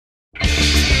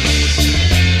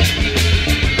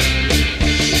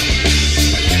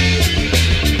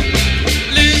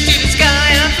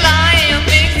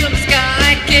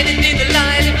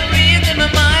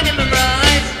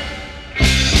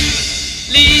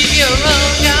your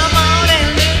own, come on and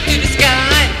look to the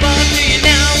sky. What do you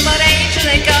know but angel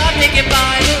and God take it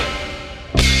by? Look,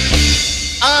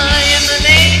 I am an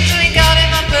angel and God in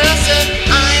my person.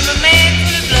 I am a man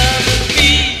full of love and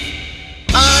peace.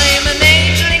 I am an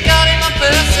angel and God in my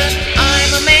person. I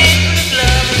am a man full of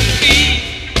love and peace.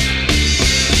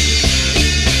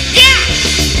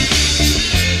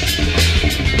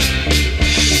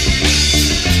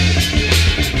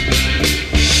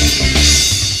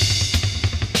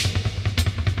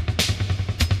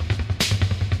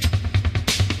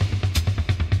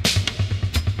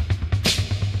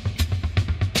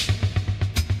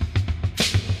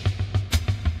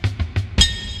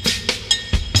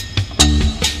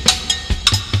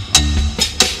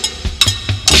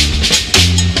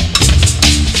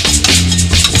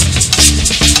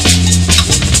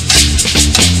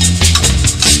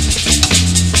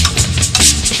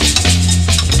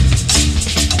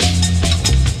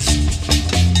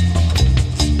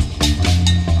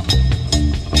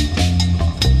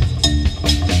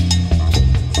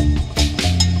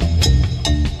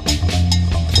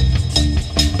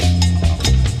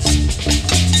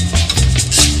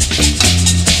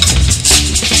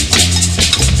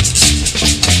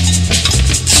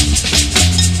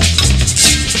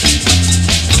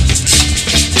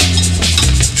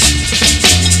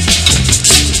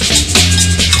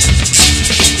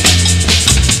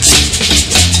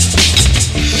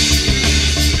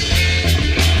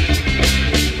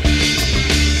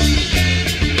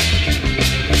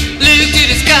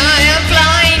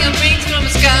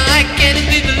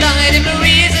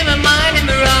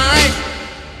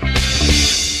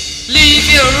 Leave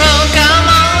your own, come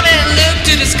on and look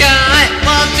to the sky.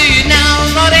 What do you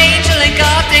know about angel and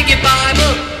God take it by?